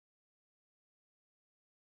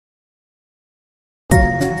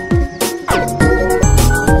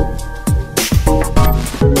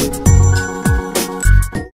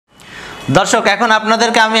দর্শক এখন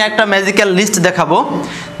আপনাদেরকে আমি একটা ম্যাজিক্যাল লিস্ট দেখাবো,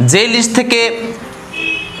 যে লিস্ট থেকে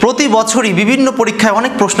প্রতি বছরই বিভিন্ন পরীক্ষায়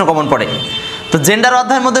অনেক প্রশ্ন কমন পড়ে। তো জেন্ডার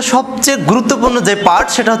অধ্যায়ের মধ্যে সবচেয়ে গুরুত্বপূর্ণ যে পার্ট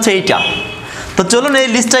সেটা হচ্ছে এইটা। তো চলুন এই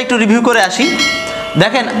লিস্টটা একটু রিভিউ করে আসি।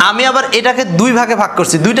 দেখেন আমি আবার এটাকে দুই ভাগে ভাগ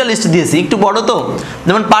করছি, দুইটা লিস্ট দিয়েছি, একটু বড় তো,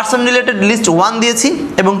 যেমন পার্সন রিলেটেড লিস্ট 1 দিয়েছি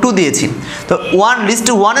এবং 2 দিয়েছি। তো লিস্ট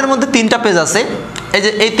 1 এর মধ্যে 3টা পেজ আছে, এই যে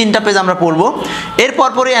এই 3টা পেজ আমরা পড়বো, এরপর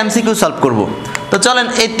পরে এমসিকিউ সলভ করব। তো চলেন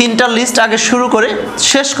এই 3টা লিস্ট আগে শুরু করে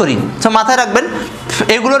শেষ করি। তো মাথায় রাখবেন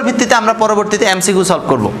এগুলোর ভিত্তিতে আমরা পরবর্তীতে এমসিকিউ সলভ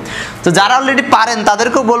করব। তো যারা অলরেডি পারেন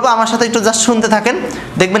তাদেরকেও বলবো আমার সাথে একটু জাস্ট শুনতে থাকেন,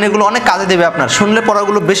 দেখবেন এগুলো অনেক কাজে দেবে আপনার, শুনলে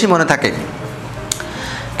পড়াগুলো বেশি মনে থাকে।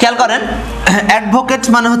 খেয়াল করেন, অ্যাডভোকেট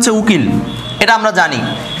মানে হচ্ছে উকিল, এটা আমরা জানি।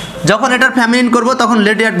 যখন এটার ফ্যামিলিন করব তখন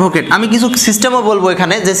লেডি অ্যাডভোকেট। আমি কিছু সিস্টেমও বলবো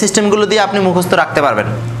এখানে, যে সিস্টেমগুলো দিয়ে আপনি মুখস্থ রাখতে পারবেন।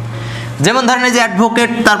 যেমন ধরেন এই যে অ্যাডভোকেট,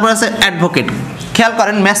 তারপর আছে অ্যাডভোকেট। খেয়াল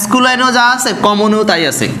করেন ম্যাসকুলাইনও যা আছে কমনেও তাই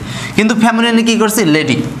আছে, কিন্তু ফ্যামিলিনে কি করছি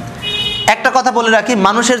লেডি। একটা কথা বলে রাখি,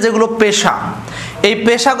 মানুষের যেগুলো পেশা, এই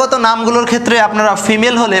পেশাগত নামগুলোর ক্ষেত্রে আপনারা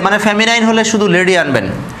ফিমেল হলে মানে ফেমিনাইন হলে শুধু লেডি আনবেন।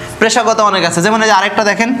 পেশাগত অনেক আছে, যেমন এই যে আরেকটা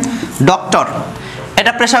দেখেন ডক্টর,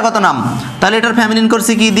 এটা পেশাগত নাম, তাহলে এটার ফেমিনিন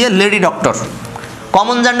করছি কি দিয়ে, লেডি ডক্টর।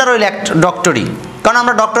 কমন জেন্ডার ওই ডক্টরি, কারণ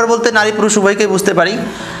আমরা ডক্টর বলতে নারী পুরুষ উভয়কে বুঝতে পারি।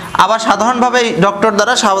 আবার সাধারণভাবে ডক্টর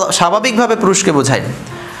দ্বারা স্বাভাবিকভাবে পুরুষকে বোঝায়।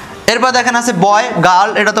 এরপর দেখেন আছে বয়, গার্ল,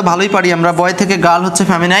 এটা তো ভালোই পারি আমরা, বয় থেকে গার্ল হচ্ছে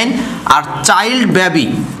ফেমিনাইন। আর চাইল্ড বেবি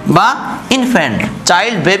বা ইনফ্যান্ট,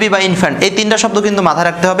 চাইল্ড বেবি বা ইনফ্যান্ট, এই 3টা শব্দ কিন্তু মাথায়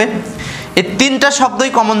রাখতে হবে। এই 3টা শব্দই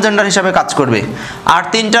কমন জেন্ডার হিসাবে কাজ করবে। আর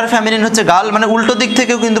 3টার ফেমিনিন হচ্ছে গার্ল, মানে উল্টো দিক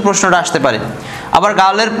থেকেও কিন্তু প্রশ্নটা আসতে পারে। আবার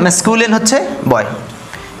গার্লের ম্যাসকুলিন হচ্ছে বয়।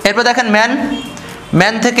 এরপর দেখেন ম্যান,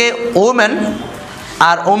 ম্যান থেকে ওমেন,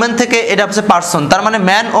 আর ওমেন থেকে এটা হচ্ছে পার্সন। তার মানে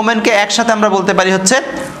ম্যান ওমেনকে একসাথে আমরা বলতে পারি হচ্ছে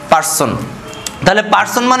পার্সন। তাহলে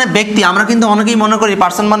পার্সন মানে ব্যক্তি, আমরা কিন্তু অনেকেই মনে করি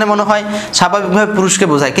পার্সন মানে মনে হয় স্বাভাবিকভাবে পুরুষকে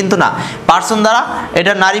বোঝায়, কিন্তু না, পার্সন দ্বারা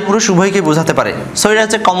এটা নারী পুরুষ উভয়কে বোঝাতে পারে। সো এটা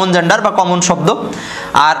হচ্ছে কমন জেন্ডার বা কমন শব্দ।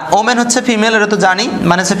 আর ওমেন হচ্ছে ফিমেল, এটা তো জানি,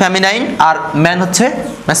 মানে হচ্ছে ফেমিনাইন। আর ম্যান হচ্ছে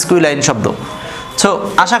ম্যাসকুলাইন শব্দ। সো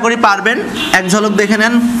আশা করি পারবেন, এক ঝলক দেখে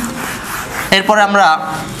নেন। এরপরে আমরা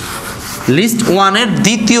লিস্ট 1 এর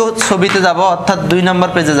দ্বিতীয় ছবিতে যাব, অর্থাৎ 2 নম্বর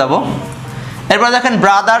পেজে যাব। এরপর দেখেন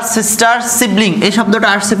ব্রাদার, সিস্টার, সিবলিং, এই শব্দটা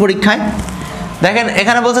আসছে পরীক্ষায়। দেখেন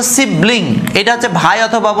এখানে বলছে সিবলিং, এটা হচ্ছে ভাই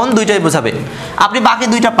অথবা বোন, দুইটাই বোঝাবে। আপনি বাকি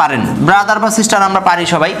 2টা পারেন, ব্রাদার বা সিস্টার আমরা পারি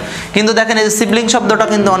সবাই, কিন্তু দেখেন এই যে সিবলিং শব্দটা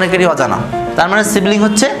কিন্তু অনেকেরই অজানা। তার মানে সিবলিং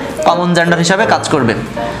হচ্ছে কমন জেন্ডার হিসাবে কাজ করবে।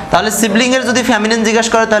 তাহলে সিবলিং এর যদি ফেমিনিন জিজ্ঞেস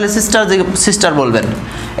করে তাহলে সিস্টার বলবেন।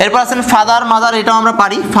 এরপর আছেন ফাদার মাদার, এটাও আমরা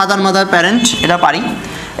পারি, ফাদার মাদার প্যারেন্ট, এটা পারি।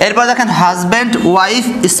 এরপর দেখেন হাজব্যান্ড ওয়াইফ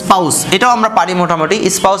স্পাউস, এটাও আমরা পারি মোটামুটি।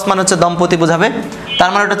 স্পাউস মানে হচ্ছে দম্পতি বোঝাবে, তার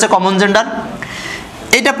মানে এটা হচ্ছে কমন জেন্ডার।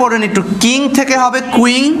 এটা পড়েন একটু, কিং থেকে হবে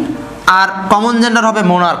কুইন, আর কমন জেন্ডার হবে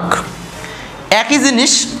মোনার্ক। একই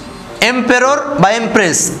জিনিস এম্পেরর বা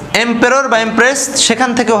এমপ্রেস, এম্পেরর বা এমপ্রেস, সেখান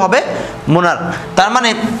থেকেও হবে মোনার্ক। তার মানে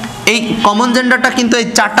এই কমন জেন্ডারটা কিন্তু এই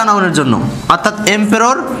 4টা নাউনের জন্য, অর্থাৎ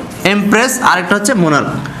এম্পেরর, এমপ্রেস, আরেকটা হচ্ছে মোনার্ক।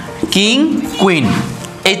 কিং, কুইন,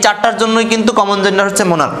 এই 4টার জন্যই কিন্তু কমন জেন্ডার হচ্ছে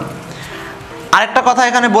মোনার্ক। আরেকটা কথা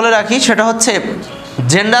এখানে বলে রাখি, সেটা হচ্ছে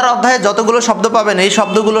জেন্ডার অধ্যায়ে যতগুলো শব্দ পাবেন এই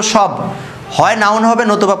শব্দগুলো সব হয় নাউন হবে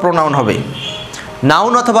নতুবা প্রোনাউন হবে।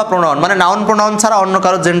 নাউন অথবা প্রোনাউন, মানে নাউন প্রোনাউন ছাড়া অন্য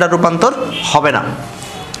কারো জেন্ডার রূপান্তর হবে না।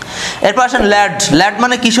 এরপর আসেন ল্যাড, ল্যাড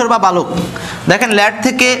মানে কিশোর বা বালক। দেখেন ল্যাড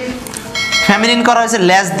থেকে ফেমিনিন করা হয়েছে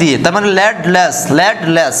ল্যাস দিয়ে, তার মানে ল্যাড ল্যাস, ল্যাড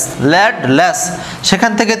ল্যাস, ল্যাড ল্যাস,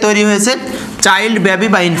 সেখান থেকে তৈরি হয়েছে চাইল্ড বেবি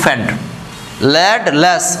বা ইনফ্যান্ট। ল্যাড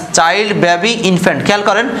ল্যাস, চাইল্ড বেবি ইনফ্যান্ট। খেয়াল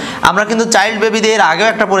করেন আমরা কিন্তু চাইল্ড বেবি দিয়ে এর আগেও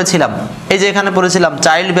একটা পড়েছিলাম, এই যে এখানে পড়েছিলাম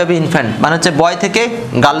চাইল্ড বেবি ইনফ্যান্ট, মানে হচ্ছে বয় থেকে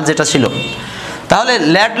গার্ল যেটা ছিল। তাহলে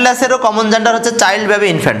ল্যাড ল্যাসেরও কমন জেন্ডার হচ্ছে চাইল্ড বেবি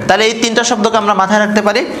ইনফ্যান্ট। তাহলে এই 3টা শব্দকে আমরা মাথায় রাখতে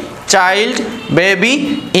পারি, চাইল্ড বেবি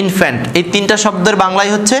ইনফ্যান্ট, এই 3টা শব্দের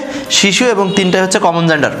বাংলায় হচ্ছে শিশু এবং 3টাই হচ্ছে কমন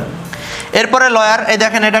জেন্ডার। এরপরে লয়ার, এই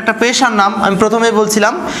দেখেন এটা একটা পেশার নাম, আমি প্রথমেই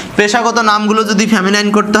বলছিলাম পেশাগত নামগুলো যদি ফেমিনাইন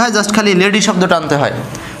করতে হয় জাস্ট খালি লেডি শব্দ টানতে হয়।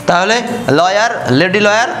 তাহলে লয়ার, লেডি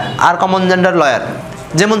লয়ার, আর কমন জেন্ডার লয়ার।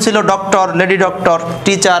 যেমন ছিল ডক্টর, লেডি ডক্টর,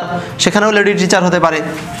 টিচার, সেখানেও লেডি টিচার হতে পারে।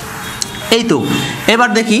 এই তো এবার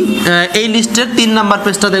দেখি এই লিস্টের 3 নাম্বার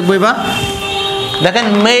পেজটা দেখবো। এবার দেখেন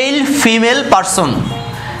মেল ফিমেল পার্সন,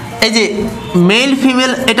 এই যে মেল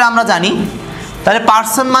ফিমেল এটা আমরা জানি, তাহলে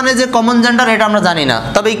পার্সন মানে যে কমন জেন্ডার এটা আমরা জানি না,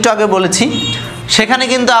 তবে একটু আগে বলেছি সেখানে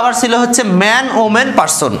কিন্তু আবার ছিল হচ্ছে ম্যান ওমেন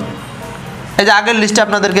পার্সন। এই যে আগের লিস্টে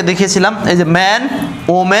আপনাদেরকে দেখিয়েছিলাম, এই যে ম্যান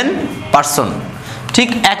ওমেন পার্সন, ঠিক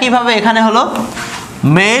একইভাবে এখানে হলো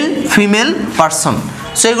মেল ফিমেল পার্সন।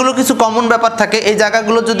 সো এগুলো কিছু কমন ব্যাপার থাকে, এই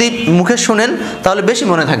জায়গাগুলো যদি মুখে শুনেন তাহলে বেশি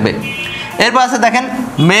মনে থাকবে। এরপর আছে দেখেন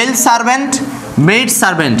মেল সার্ভেন্ট, মেইড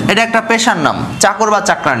সার্ভেন্ট এটা একটা পেশার নাম, চাকর বা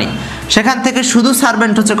চাকরানি, সেখান থেকে শুধু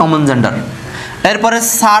সার্ভেন্ট হচ্ছে কমন জেন্ডার। এরপরে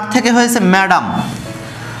স্যার থেকে হয়েছে ম্যাডাম।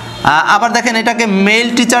 আবার দেখেন এটাকে মেল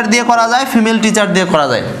টিচার দিয়ে করা যায়, ফিমেল টিচার দিয়ে করা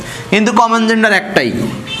যায়, কিন্তু কমন জেন্ডার একটাই,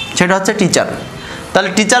 সেটা হচ্ছে টিচার। তাহলে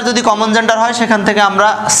টিচার যদি কমন জেন্ডার হয় সেখান থেকে আমরা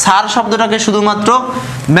স্যার শব্দটাকে শুধুমাত্র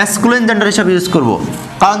ম্যাসকুলিন জেন্ডার হিসাবে ইউজ করব,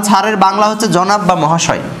 কারণ স্যারের বাংলা হচ্ছে জনাব বা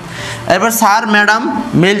মহাশয়। এরপর স্যার ম্যাডাম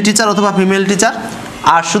মেল টিচার অথবা ফিমেল টিচার,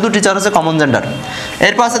 আর শুধু টিচার হচ্ছে কমন জেন্ডার।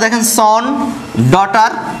 এরপর আছে দেখেন সন,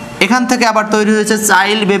 ডটার, এখান থেকে আবার তৈরি হয়েছে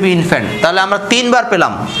চাইল্ড, বেবি, ইনফ্যান্ট। তাহলে আমরা তিনবার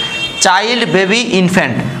পেলাম চাইল্ড, বেবি,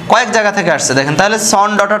 ইনফ্যান্ট, কয়েক জায়গা থেকে আসছে দেখেন। তাহলে সন,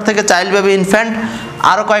 ডটার থেকে চাইল্ড, বেবি, ইনফ্যান্ট,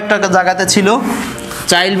 আরও কয়েকটা জায়গাতে ছিল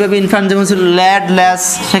চাইল্ড, বেবি, ইনফ্যান্ট, যেমন ছিল ল্যাড, ল্যাস,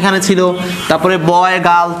 সেখানে ছিল, তারপরে বয়,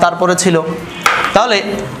 গার্ল, তারপরে ছিল। তাহলে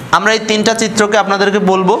আমরা এই তিনটা চিত্রকে আপনাদেরকে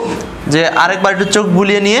বলবো যে আরেকবার একটু চোখ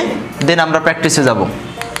বুলিয়ে নিয়ে দেন আমরা প্র্যাকটিসে যাব।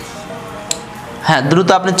 হ্যাঁ, দ্রুত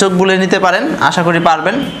আপনি চোখ বুলিয়ে নিতে পারেন, আশা করি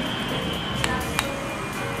পারবেন।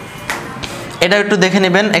 এটা একটু দেখে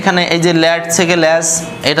নেবেন, এখানে এই যে ল্যাড থেকে ল্যাস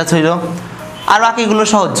এটা ছিল, আর বাকিগুলো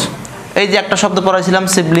সহজ। এই যে একটা শব্দ পড়াইছিলাম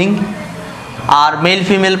সিবলিং, আর মেল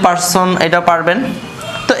ফিমেল পারসন এটা পারবেন।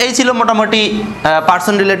 তো এই ছিল মোটামুটি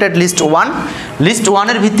পারসন রিলেটেড লিস্ট 1। লিস্ট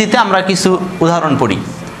 1-এর ভিত্তিতে আমরা কিছু উদাহরণ পড়ি।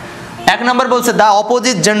 1 নম্বর বলছে the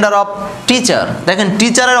opposite gender of teacher. দেখেন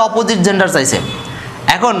টিচারের অপোজিট জেন্ডার চাইছে।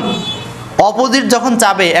 এখন অপোজিট যখন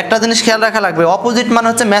চাবে একটা জিনিস খেয়াল রাখা লাগবে, অপোজিট মানে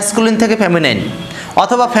হচ্ছে ম্যাসকুলিন থেকে ফেমিনাইন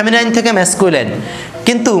অথবা ফেমিনাইন থেকে ম্যাসকুলিন,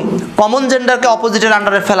 কিন্তু কমন জেন্ডারকে অপোজিটের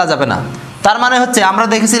আন্ডারে ফেলা যাবে না। তার মানে হচ্ছে আমরা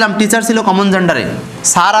দেখেছিলাম টিচার ছিল কমন জেন্ডারে,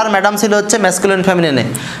 স্যার আর ম্যাডাম ছিল হচ্ছে ম্যাসকুলিন ফেমিনিনে।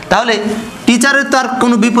 তাহলে টিচারের তো আর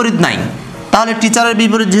কোনো বিপরীত নাই, তাহলে টিচারের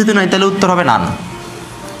বিপরীত যেহেতু নাই তাহলে উত্তর হবে নান।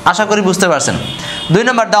 আশা করি বুঝতে পারছেন। 2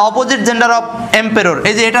 নম্বর the opposite gender of emperor,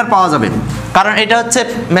 এই যে এটার পাওয়া যাবে, কারণ এটা হচ্ছে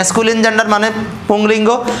ম্যাসকুলিন জেন্ডার মানে পুংলিঙ্গ।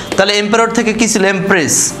 তাহলে এম্পেরর থেকে কি ছিল?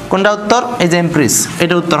 এমপ্রেস। কোনটা উত্তর? এই যে এমপ্রেস,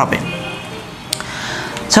 এটা উত্তর হবে।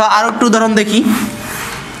 আচ্ছা, আরও একটু উদাহরণ দেখি।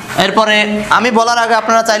 এরপরে আমি বলার আগে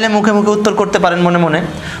আপনারা চাইলে মুখে মুখে উত্তর করতে পারেন মনে মনে।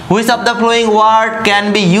 Which of the following word can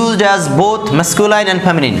be used as both masculine and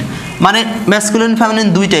feminine, মানে ম্যাসকুলিন ফেমিনিন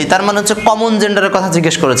দুইটাই, তার মানে হচ্ছে কমন জেন্ডারের কথা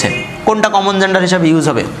জিজ্ঞেস করেছে, কোনটা কমন জেন্ডার হিসাবে ইউজ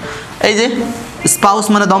হবে। এই যে স্পাউস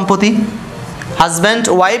মানে দম্পতি, হাজব্যান্ড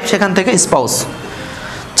ওয়াইফ, সেখান থেকে spouse.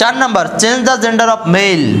 4 number change the gender of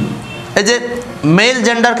mail, এই যে মেল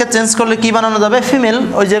জেন্ডারকে চেঞ্জ করলে কি বানানো যাবে? ফিমেল।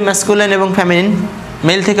 ওই যে ম্যাসকুলিন এবং ফেমিনিন,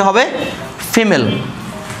 মেল থেকে হবে ফিমেল।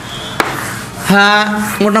 হ্যাঁ,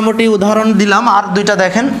 মোটামুটি উদাহরণ দিলাম, আর দুইটা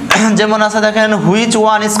দেখেন। যেমন আছে দেখেন which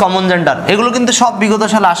one is common gender, এগুলো কিন্তু সব বিগত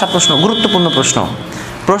সালে আসা প্রশ্ন, গুরুত্বপূর্ণ প্রশ্ন।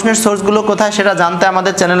 প্রশ্নের সোর্সগুলো কোথায় সেটা জানতে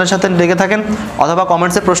আমাদের চ্যানেলের সাথে লেগে থাকেন, অথবা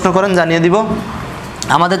কমেন্টসে প্রশ্ন করেন, জানিয়ে দিব।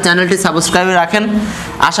 আমাদের চ্যানেলটি সাবস্ক্রাইবে রাখেন।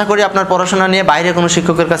 আশা করি আপনার পড়াশোনা নিয়ে বাইরে কোনো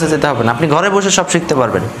শিক্ষকের কাছে যেতে হবে না, আপনি ঘরে বসে সব শিখতে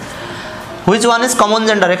পারবেন। Which one is common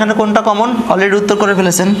gender, এখানে কোনটা কমন? অলরেডি উত্তর করে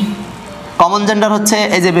ফেলেছেন। কমন জেন্ডার হচ্ছে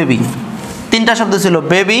এই যে বেবি, 3টা শব্দ ছিল,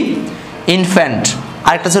 বেবি, ইনফ্যান্ট,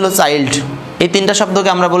 আরেকটা ছিল চাইল্ড। এই 3টা শব্দকে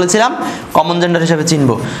আমরা বলেছিলাম কমন জেন্ডার হিসেবে চিনব।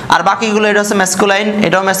 আর বাকিগুলো এটা হচ্ছে ম্যাসকুলাইন,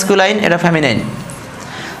 এটাও ম্যাসকুলাইন, এটা feminine.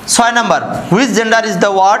 6 number which gender is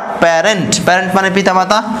the word parent, parent মানে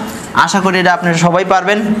পিতামাতা। আশা করি এটা আপনারা সবাই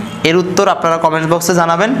পারবেন, এর উত্তর আপনারা কমেন্ট বক্সে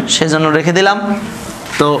জানাবেন, সেজন্য রেখে দিলাম।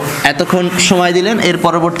 তো এতক্ষণ সময় দিলেন, এর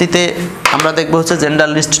পরবর্তীতে আমরা দেখব হচ্ছে জেন্ডার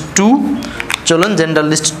লিস্ট 2। চলুন জেন্ডার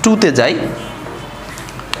লিস্ট 2-তে যাই।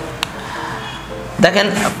 দেখেন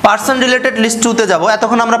পার্সন রিলেটেড লিস্ট 2-তে যাব।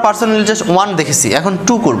 এতক্ষণ আমরা পার্সন রিলেটেড 1 দেখেছি, এখন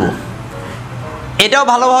 2 করব। এটাও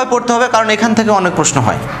ভালোভাবে পড়তে হবে, কারণ এখান থেকে অনেক প্রশ্ন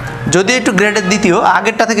হয়, যদি একটু গ্রেডের দ্বিতীয়,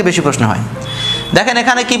 আগেরটা থেকে বেশি প্রশ্ন হয়। দেখেন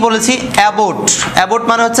এখানে কি বলেছি, অ্যাবোট। অ্যাবোট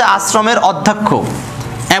মানে হচ্ছে আশ্রমের অধ্যক্ষ।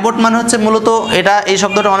 অ্যাবোট মানে হচ্ছে মূলত এটা, এই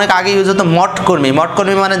শব্দটা অনেক আগে ইউজ হতো মঠকর্মী।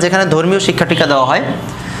 মঠকর্মী মানে যেখানে ধর্মীয় শিক্ষা টিকা দেওয়া হয়।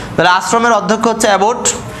 তাহলে আশ্রমের অধ্যক্ষ হচ্ছে অ্যাবোট।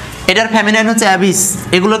 এটার ফেমিনাইন হচ্ছে অ্যাবিস।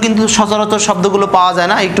 এগুলো কিন্তু সচরাচর শব্দগুলো পাওয়া যায়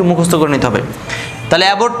না, একটু মুখস্থ করে নিতে হবে। তাহলে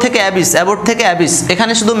অ্যাবোট থেকে অ্যাবিস, অ্যাবোট থেকে অ্যাবিস,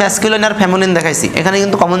 এখানে শুধু ম্যাসকুলিন আর ফেমিনিন দেখাইছি, এখানে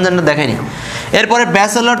কিন্তু কমন জেন্ডার দেখাইনি। এরপরে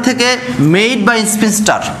ব্যাচেলর থেকে মেইড বা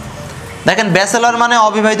স্পিনস্টার। দেখেন ব্যাচেলর মানে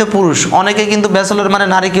অবিবাহিত পুরুষ, অনেকে কিন্তু ব্যাচেলর মানে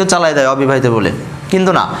নারীকেও চালায় দেয় অবিবাহিত বলে,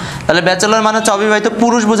 কিন্তু না। তাহলে ব্যাচেলর মানে হচ্ছে অবিবাহিত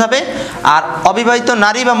পুরুষ বোঝাবে, আর অবিবাহিত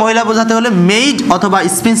নারী বা মহিলা বোঝাতে হলে মেইড অথবা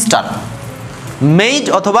স্পিনস্টার, মেইড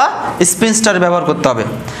অথবা স্পিনস্টার ব্যবহার করতে হবে।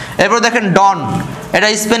 এরপর দেখেন ডন, এটা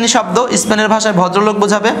স্পেনি শব্দ, স্পেনের ভাষায় ভদ্রলোক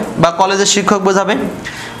বোঝাবে বা কলেজের শিক্ষক বোঝাবে।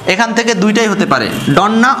 এখান থেকে দুইটাই হতে পারে,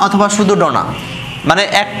 ডন্না অথবা শুধু ডনা, মানে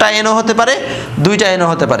একটা এনও হতে পারে, দুইটা এনও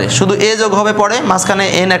হতে পারে, শুধু এ যোগ হবে পরে, মাঝখানে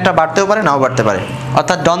এন একটা বাড়তেও পারে, নাও বাড়তে পারে,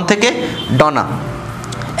 অর্থাৎ ডন থেকে ডনা।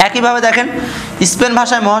 একইভাবে দেখেন স্পেন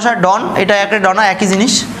ভাষায় মহাশয় ডন, এটা একটা ডনা, একই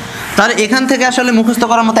জিনিস। তাহলে এখান থেকে আসলে মুখস্থ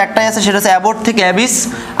করার মতো একটাই আছে, সেটা হচ্ছে অ্যাবোট থেকে অ্যাবিস,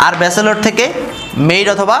 আর ব্যাচেলর থেকে মেইড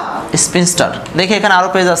অথবা স্পিনস্টার। দেখি এখানে আরও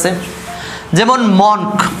পেজ আছে। যেমন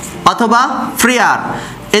মনক অথবা ফ্রিয়ার,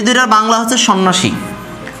 এই দুটার বাংলা হচ্ছে সন্ন্যাসী।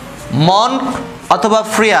 মনক অথবা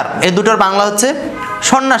ফ্রিয়ার এই দুটোর বাংলা হচ্ছে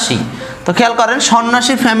সন্ন্যাসী। তো খেয়াল করেন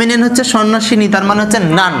সন্ন্যাসী ফেমিনিন হচ্ছে সন্ন্যাসিনী, তার মানে হচ্ছে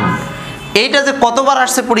নান। এইটা যে কতবার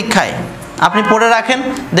আসছে পরীক্ষায় আপনি পড়ে রাখেন,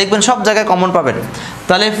 দেখবেন সব জায়গায় কমন পাবেন।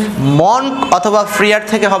 তাহলে মনক অথবা ফ্রিয়ার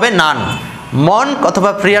থেকে হবে নান, মনক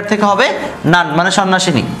অথবা ফ্রিয়ার থেকে হবে নান মানে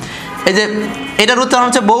সন্ন্যাসিনী। এই যে এটার উচ্চারণ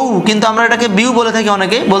হচ্ছে বউ, কিন্তু আমরা এটাকে বিউ বলে থাকি,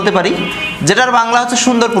 অনেকে বলতে পারি, যেটার বাংলা হচ্ছে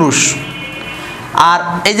সুন্দর পুরুষ। আর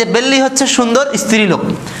এই যে বেল্লি হচ্ছে সুন্দর স্ত্রীলোক,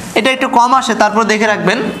 এটা একটু কম আসে, তারপর দেখে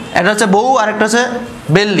রাখবেন এটা হচ্ছে বউ আর একটা হচ্ছে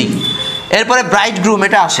বেল্লি। এরপরে ব্রাইড গ্রুম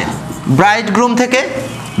এটা আসে, ব্রাইড গ্রুম থেকে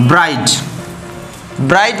ব্রাইড,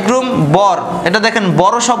 ব্রাইড গ্রুম বর, এটা দেখেন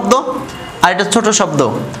বড় শব্দ আর এটা ছোট শব্দ।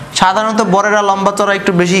 সাধারণত বরেরা লম্বা চড়া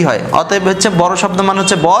একটু বেশি হয়, অতএব হচ্ছে বড় শব্দ মানে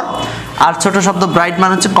হচ্ছে বর আর ছোট শব্দ ব্রাইড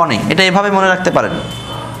মানে হচ্ছে কনে, এটা এভাবে মনে রাখতে পারেন।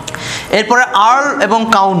 এরপরে আর্ল এবং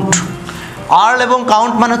কাউন্ট, আর্ল এবং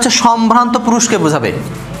কাউন্ট মানে হচ্ছে সম্ভ্রান্ত পুরুষকে বোঝাবে,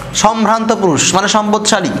 সম্ভ্রান্ত পুরুষ মানে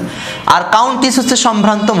সম্পদশালী, আর কাউন্টিস হচ্ছে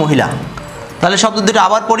সম্ভ্রান্ত মহিলা। তাহলে শব্দ দুটো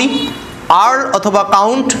আবার পড়ি, আর্ল অথবা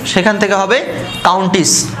কাউন্ট সেখান থেকে হবে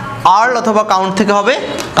কাউন্টিস, আর্ল অথবা কাউন্ট থেকে হবে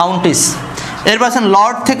কাউন্টিস। এরপর আছেন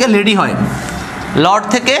লর্ড থেকে লেডি হয়, লর্ড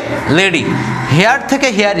থেকে লেডি, হেয়ার থেকে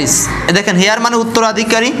হেয়ারিস, দেখেন হেয়ার মানে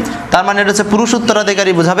উত্তরাধিকারী, তার মানে এটা হচ্ছে পুরুষ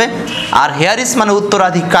উত্তরাধিকারী বোঝাবে, আর হেয়ারিস মানে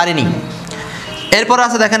উত্তরাধিকারিণী। এরপর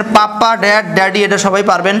আছে দেখেন পাপ্পা, ড্যাড, ড্যাডি, এটা সবাই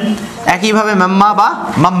পারবেন। একইভাবে মাম্মা বা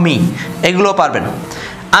মাম্মি এগুলোও পারবেন।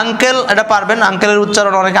 আঙ্কেল এটা পারবেন, আঙ্কেলের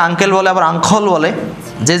উচ্চারণ অনেকে আঙ্কেল বলে আবার আঙ্কল বলে,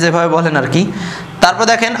 যে যেভাবে বলেন আর কি। তারপর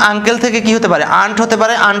দেখেন আঙ্কেল থেকে কি হতে পারে, আন্ট হতে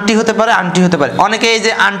পারে, আন্টি হতে পারে, আন্টি হতে পারে। অনেকে এই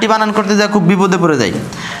যে আন্টি বানান করতে যায় খুব বিপদে পড়ে যায়।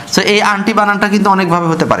 সো এই আন্টি বানানটা কিন্তু অনেকভাবে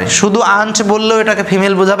হতে পারে, শুধু আন্ট বললেও এটাকে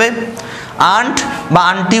ফিমেল বোঝাবে, আন্ট বা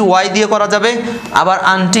আন্টি ওয়াই দিয়ে করা যাবে, আবার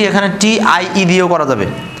আন্টি এখানে টি আই ই দিয়েও করা যাবে।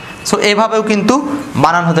 সো এভাবেও কিন্তু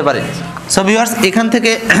বানান হতে পারে। সো ভিউয়ার্স এখান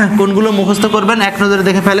থেকে কোনগুলো মুখস্থ করবেন এক নজরে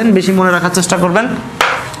দেখে ফেলেন, বেশি মনে রাখার চেষ্টা করবেন।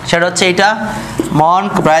 সেটা হচ্ছে এইটা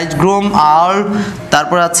মনক, ব্রাইড গ্রুম, আর্ল,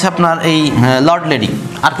 তারপর আছে আপনার এই লর্ড লেডি,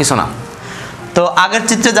 আর কিছু না। তো আগের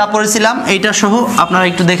চিত্রে যা পড়েছিলাম এইটা সহ আপনারা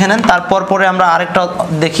একটু দেখে নেন, তারপর পরে আমরা আরেকটা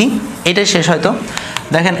দেখি, এটাই শেষ হয়তো।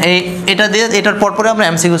 দেখেন এটা দিয়ে এটার পরে আমরা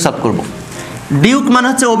এমসিকিউ সলভ করব। ডিউক মানে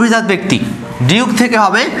হচ্ছে অভিজাত ব্যক্তি, ডিউক থেকে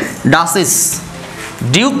হবে ডাসেস,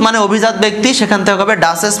 ডিউক মানে অভিজাত ব্যক্তি, সেখান থেকে হবে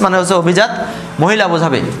ডাসেস মানে হচ্ছে অভিজাত মহিলা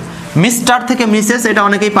বোঝাবে। মিস্টার থেকে মিসেস, এটা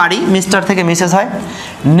অনেকেই পারি, মিস্টার থেকে মিসেস হয়।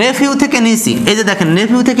 নেফিউ থেকে নিসি, এই যে দেখেন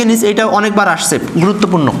নেফিউ থেকে নিস, এটা অনেকবার আসছে,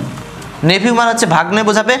 গুরুত্বপূর্ণ। নেফিউ মানে হচ্ছে ভাগ্নে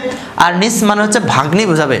বোঝাবে, আর নিস মানে হচ্ছে ভাগ্নি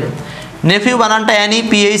বোঝাবে। নেফিউ বানানটা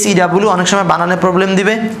NEPHEW, অনেক সময় বানানে প্রবলেম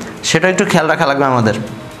দিবে, সেটা একটু খেয়াল রাখা লাগবে আমাদের।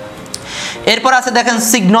 এরপর আছে দেখেন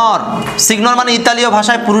সিগনর, সিগনর মানে ইতালীয়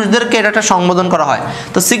ভাষায় পুরুষদেরকে এটা একটা সম্বোধন করা হয়।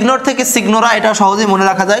 তো সিগনর থেকে সিগনোরা, এটা সহজেই মনে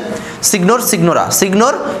রাখা যায়, সিগনোর সিগনোরা,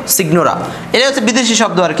 সিগনোর সিগনোরা, এটা হচ্ছে বিদেশি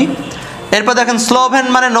শব্দ আর কি। এরপর দেখেন স্লোভেন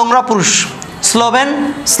মানে নোংরা পুরুষ, স্লোভেন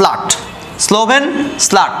স্লাট, স্লোভেন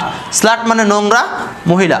স্লাট, স্লাট মানে নোংরা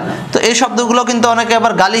মহিলা। তো এই শব্দগুলো কিন্তু অনেকে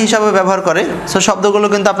আবার গালি হিসাবে ব্যবহার করে, সো শব্দগুলো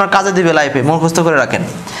কিন্তু আপনার কাজে দিবে লাইফে, মুখস্থ করে রাখেন।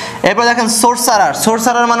 এরপর দেখেন সোর্সারার,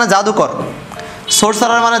 সোর্সারার মানে জাদুকর,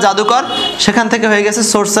 সোর্সারার মানে জাদুকর, সেখান থেকে হয়ে গেছে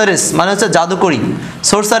সোর্সারেস মানে হচ্ছে জাদুকরি,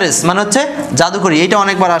 সোর্সারেস মানে হচ্ছে জাদুকরি, এইটা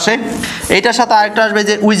অনেকবার আসে। এইটার সাথে আরেকটা আসবে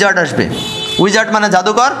যে উইজার্ড আসবে, উইজার্ড মানে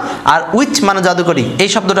জাদুকর, আর উইচ মানে জাদুকরি, এই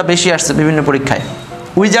শব্দটা বেশি আসছে বিভিন্ন পরীক্ষায়,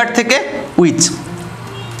 উইজার্ড থেকে উইচ।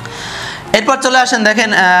 এরপর চলে আসেন দেখেন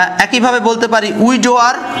একইভাবে বলতে পারি উইডো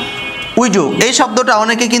আর উইডো, এই শব্দটা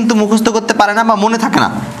অনেকে কিন্তু মুখস্থ করতে পারে না বা মনে থাকে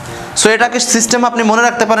না। সো এটাকে সিস্টেম আপনি মনে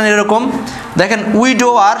রাখতে পারেন এরকম, দেখেন উইডো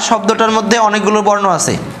আর শব্দটার মধ্যে অনেকগুলো বর্ণ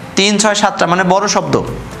আছে, 3, 6, 7টা, মানে বড় শব্দ,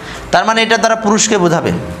 তার মানে এটা দ্বারা পুরুষকে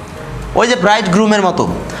বোঝাবে, ওই যে ব্রাইড গ্রুমের মতো।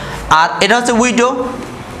 আর এটা হচ্ছে উইডো,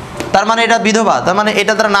 তার মানে এটা বিধবা, তার মানে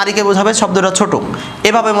এটা দ্বারা নারীকে বোঝাবে, শব্দটা ছোট,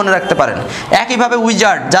 এভাবে মনে রাখতে পারেন। একইভাবে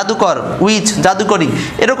উইজার্ড জাদুকর, উইচ জাদুকরি,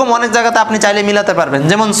 এরকম অনেক জায়গাতে আপনি চাইলে মিলাতে পারবেন।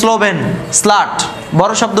 যেমন স্লোভেন, স্লাট,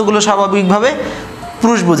 বড় শব্দগুলো স্বাভাবিকভাবে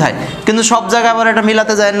পুরুষ বোঝায়, কিন্তু সব জায়গায় আবার এটা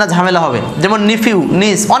মিলাতে যায় না, ঝামেলা হবে। যেমন নিফিউ,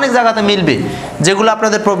 নিস, অনেক জায়গাতে মিলবে যেগুলো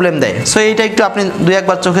আপনাদের প্রবলেম দেয়। সো এইটা একটু আপনি 2-1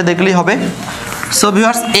 বার চোখে দেখলেই হবে। সো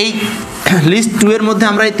ভিউয়ার্স এই লিস্ট 2 এর মধ্যে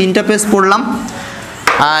আমরা এই 3টা পেজ পড়লাম,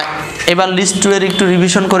 এবার লিস্ট 2 এর একটু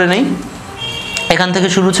রিভিশন করে নেই। এখান থেকে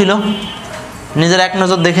শুরু ছিল, নিজের এক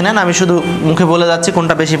নজর দেখে নেন, আমি শুধু মুখে বলে যাচ্ছি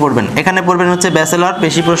কোনটা বেশি পড়বেন। এখানে পড়বেন হচ্ছে ব্যাচেলর,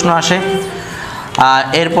 বেশি প্রশ্ন আসে। আর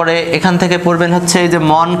এরপরে এখান থেকে পড়বেন হচ্ছে এই যে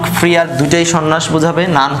মনক, ফ্রিয়ার, দুটাই সন্ন্যাস বোঝাবে,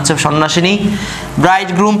 নান হচ্ছে সন্ন্যাসিনী। ব্রাইড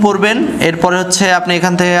গ্রুম পড়বেন, এরপরে হচ্ছে আপনি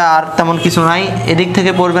এখান থেকে আর তেমন কিছু নাই। এদিক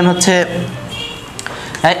থেকে পড়বেন হচ্ছে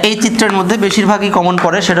এই চিত্রের মধ্যে বেশিরভাগই কমন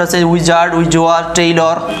পড়ে, সেটা হচ্ছে উইজার্ড, উইজোয়ার,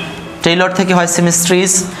 টেইলর, টেইলর থেকে হয়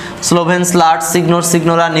সেমিস্ট্রিস, স্লোভেন স্লাট, সিগনোর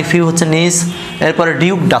সিগনোরা, নিফিউ হচ্ছে নিস, এরপরে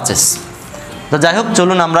ডিউক ডাচেস। তো যাই হোক,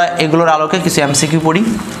 চলুন আমরা এগুলোর আলোকে কিছু এমসিকিউ পড়ি।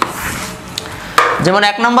 যেমন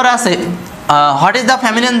 1 নম্বরে আছে what is the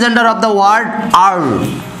feminine gender of the word Earl.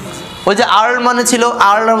 ওই যে আর্ল মানে ছিল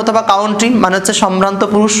আর্ল অথবা কাউন্টি মানে হচ্ছে সম্ভ্রান্ত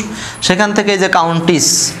পুরুষ, সেখান থেকে এই যে কাউন্টিস,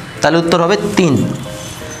 তাহলে উত্তর হবে 3।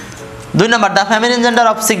 2 নম্বর দ্য ফেমিনিন জেন্ডার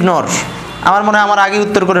অফ সিগনোর। আমার মনে হয় আমার আগে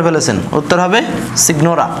উত্তর করে ফেলেছেন, উত্তর হবে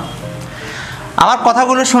সিগনোরা। আমার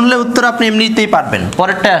কথাগুলো শুনলে উত্তর আপনি এমনিতেই পারবেন।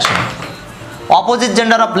 পরেরটায় আসেন, opposite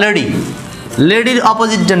gender of lady. লেডির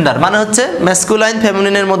opposite gender মানে হচ্ছে ম্যাসকুলাইন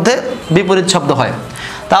ফেমিনিনের মধ্যে বিপরীত শব্দ হয়,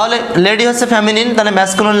 তাহলে লেডি হচ্ছে ফেমিনিন, তাহলে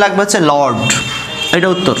ম্যাসকুলাইন লাগবে হচ্ছে লর্ড, এটা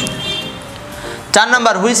উত্তর। 4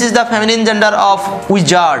 নম্বর which is the feminine gender of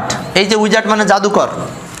wizard. এই যে উইজার্ড মানে জাদুকর,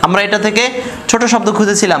 আমরা এটা থেকে ছোট শব্দ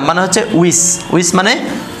খুঁজেছিলাম, মানে হচ্ছে উইস। উইস মানে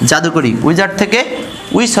জাদুকরি, উইজার্ড থেকে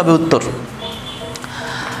উইস হবে উত্তর।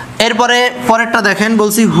 এরপরে পরেরটা দেখেন,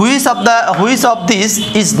 বলছি which of this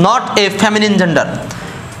is not a feminine gender.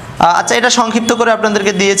 আচ্ছা, এটা সংক্ষিপ্ত করে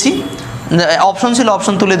আপনাদেরকে দিয়েছি, অপশন ছিল,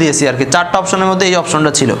 অপশন তুলে দিয়েছি আর কি। 4টা অপশনের মধ্যে এই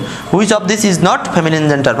অপশনটা ছিল, which of this is not feminine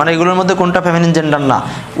gender, মানে এগুলোর মধ্যে কোনটা ফেমিনিন জেন্ডার না।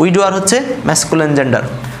 উইডোয়ার হচ্ছে ম্যাসকুলিন জেন্ডার।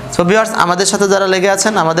 সো ভিউয়ার্স, আমাদের সাথে যারা লেগে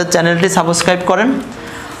আছেন আমাদের চ্যানেলটি সাবস্ক্রাইব করেন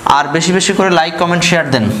আর বেশি বেশি করে like comment share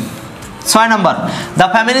then. 6 number the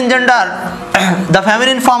feminine gender, the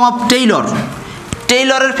feminine form of Taylor.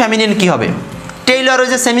 টেইলরের ফেমিনিন কি হবে? টেইলর ওই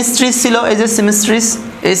যে সেমিস্ট্রিস ছিল, এই যে সেমিস্ট্রিস,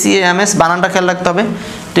 ACAMS, বানানটা খেয়াল রাখতে হবে,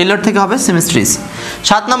 টেইলর থেকে হবে সেমিস্ট্রিস।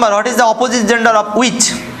 7 নম্বর what is the opposite gender of which.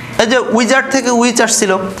 এই যে উইজার্ড থেকে উইচ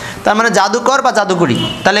আসছিল, তার মানে জাদুকর বা জাদুকরি,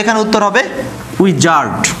 তাহলে এখানে উত্তর হবে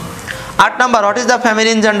wizard. 8 number what is the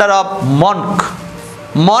feminine gender of মনক।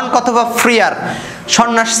 মনক অথবা ফ্রিয়ার,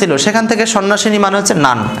 সন্ন্যাস ছিল, সেখান থেকে সন্ন্যাসিনী মানে হচ্ছে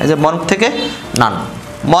নান, এই যে মনক থেকে নান,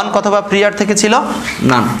 মনক অথবা ফ্রিয়ার থেকে ছিল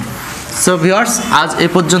নান। সো ভিউয়ার্স, আজ এ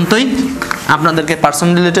পর্যন্তই। আপনাদেরকে পার্সন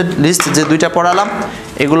রিলেটেড লিস্ট যে 2টা পড়ালাম,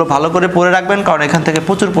 এগুলো ভালো করে পড়ে রাখবেন, কারণ এখান থেকে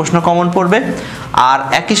প্রচুর প্রশ্ন কমন পড়বে। আর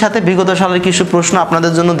একই সাথে বিগত সালের কিছু প্রশ্ন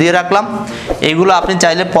আপনাদের জন্য দিয়ে রাখলাম, এগুলো আপনি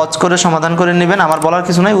চাইলে পজ করে সমাধান করে নেবেন, আমার বলার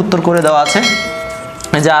কিছু নাই, উত্তর করে দেওয়া আছে।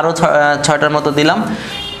 এই যে আরও 6টার মতো দিলাম।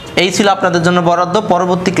 এই ছিল আপনাদের জন্য বরাদ্দ।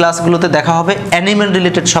 পরবর্তী ক্লাসগুলোতে দেখা হবে অ্যানিমেল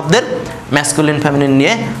রিলেটেড শব্দের ম্যাসকুলিন ফেমিনিন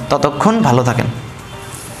নিয়ে। ততক্ষণ ভালো থাকেন।